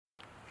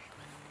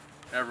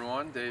Hey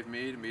everyone, Dave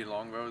Mead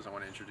Longbows. I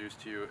want to introduce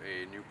to you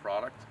a new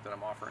product that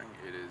I'm offering.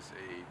 It is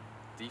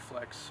a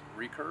Deflex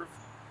Recurve,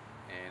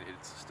 and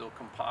it's still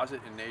composite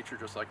in nature,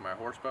 just like my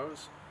horse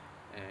bows,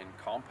 and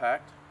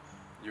compact.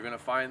 You're going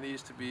to find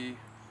these to be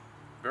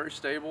very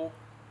stable,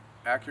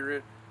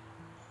 accurate,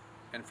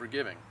 and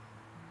forgiving,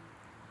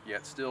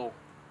 yet still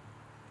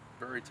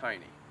very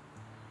tiny.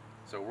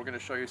 So we're going to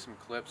show you some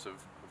clips of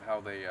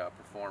how they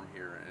perform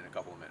here in a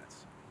couple of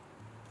minutes.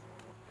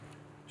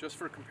 Just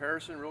for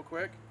comparison real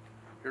quick,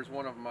 here's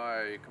one of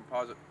my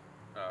composite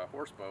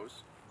horse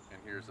bows, and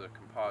here's a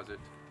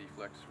composite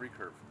Deflex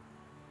Recurve.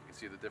 You can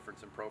see the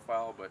difference in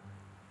profile, but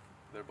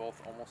they're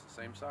both almost the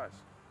same size.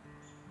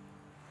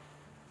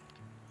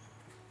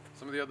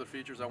 Some of the other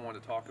features I want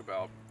to talk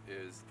about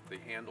is the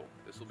handle.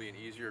 This will be an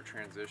easier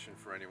transition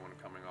for anyone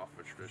coming off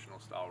of a traditional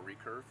style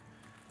recurve.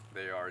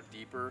 They are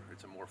deeper,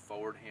 it's a more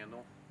forward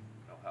handle.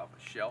 They'll have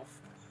a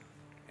shelf,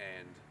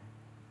 and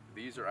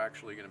these are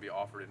actually going to be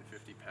offered in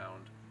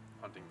 50-pound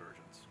hunting versions.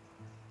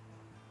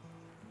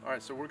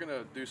 Alright, so we're going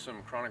to do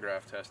some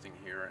chronograph testing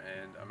here,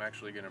 and I'm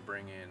actually going to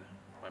bring in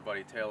my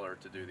buddy Taylor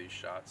to do these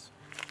shots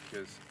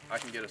because I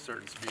can get a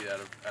certain speed out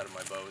of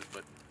my bows,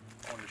 but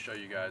I wanted to show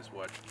you guys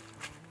what,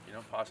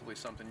 possibly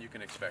something you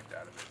can expect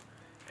out of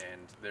it.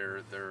 And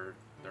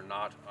they're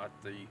not at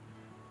the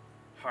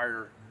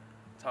higher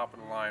top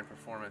of the line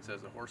performance as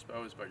the horse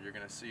bows, but you're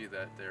going to see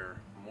that they're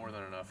more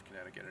than enough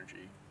kinetic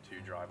energy to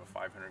drive a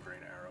 500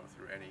 grain arrow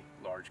through any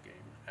large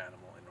game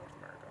animal in North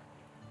America.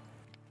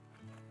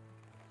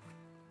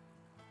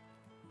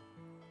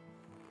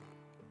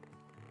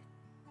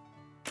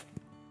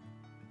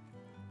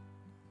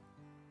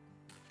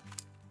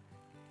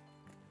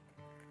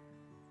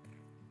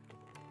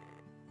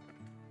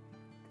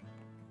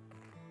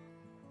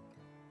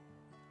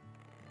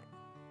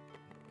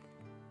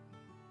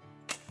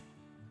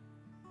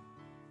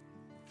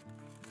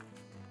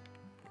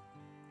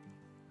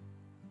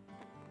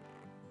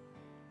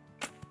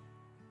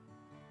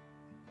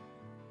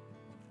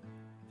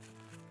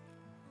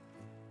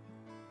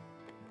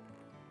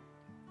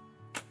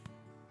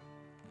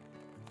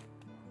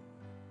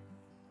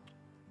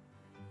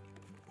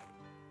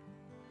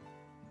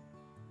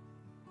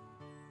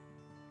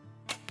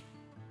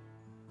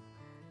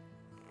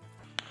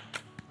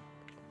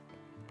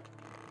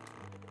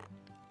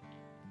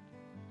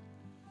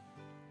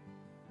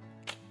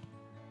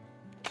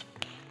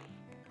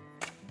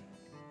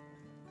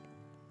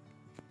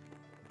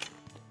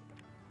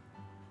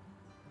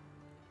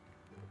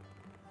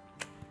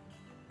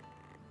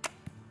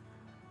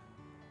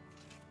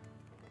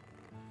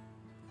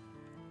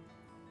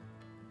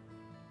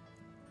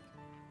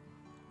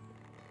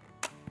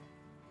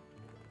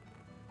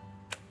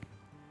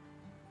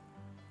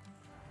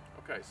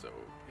 Okay, so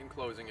in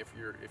closing, if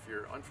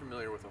you're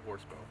unfamiliar with a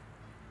horse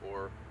bow,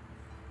 or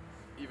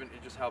even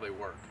just how they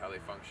work, how they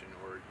function,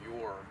 or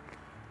your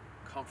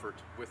comfort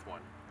with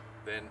one,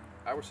 then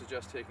I would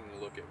suggest taking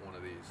a look at one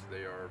of these.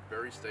 They are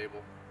very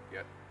stable,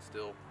 yet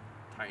still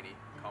tiny,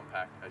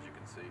 compact, as you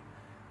can see.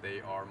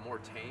 They are more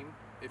tame,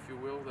 if you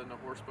will, than the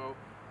horse bow,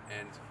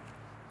 and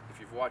if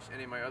you've watched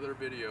any of my other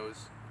videos,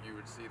 you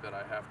would see that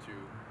I have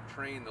to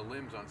train the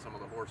limbs on some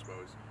of the horse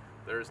bows.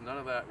 There is none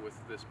of that with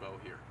this bow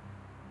here.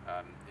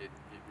 It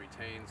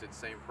retains its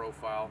same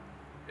profile.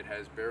 It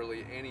has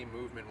barely any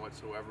movement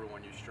whatsoever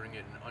when you string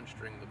it and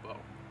unstring the bow.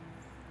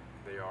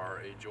 They are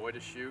a joy to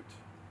shoot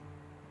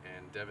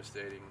and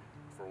devastating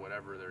for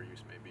whatever their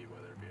use may be,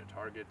 whether it be a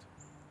target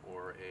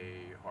or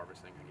a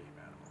harvesting a game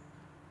animal.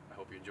 I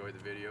hope you enjoyed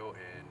the video,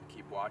 and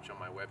keep watch on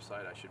my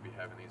website. I should be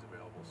having these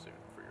available soon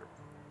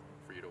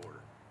for you to order.